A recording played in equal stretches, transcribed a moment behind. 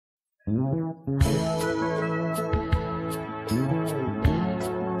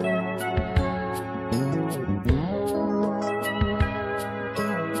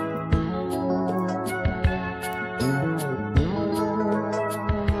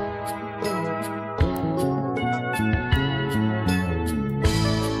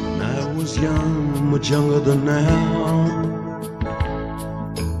Young, much younger than now,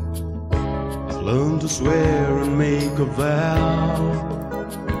 I've learned to swear and make a vow.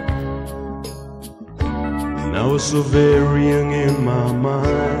 Now it's so very young in my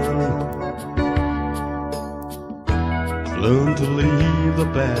mind, I've learned to leave the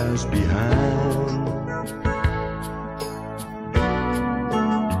past behind.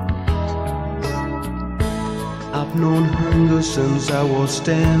 I've known hunger since I was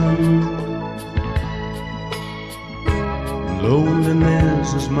 10.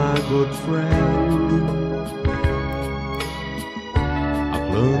 Loneliness is my good friend. I've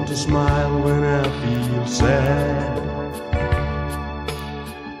learned to smile when I feel sad,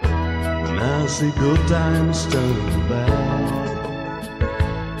 when I see good times turn bad.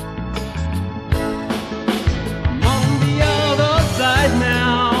 I'm on the other side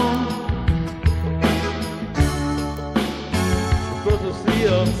now, across the sea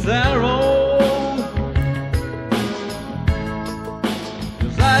of sorrow.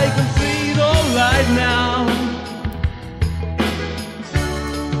 I can see the light now.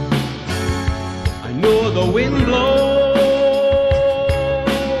 I know the wind blows.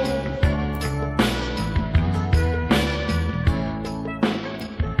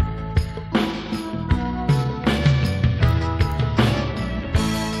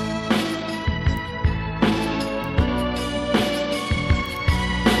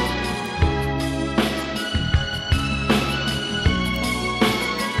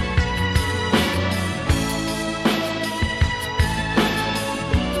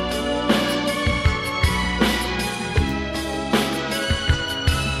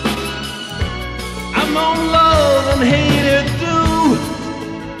 I've known love and hated too,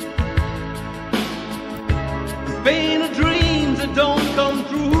 pain of dreams that don't come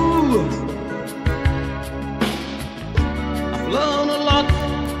true. I've learned a lot,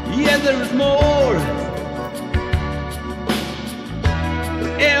 yet there is more.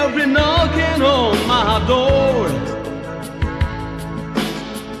 Every knocking on my door,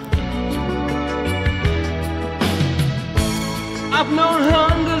 I've known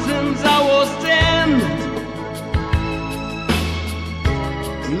hunger since I was 10.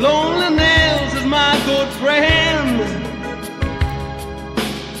 Loneliness is my good friend.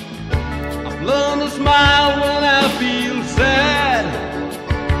 I've learned to smile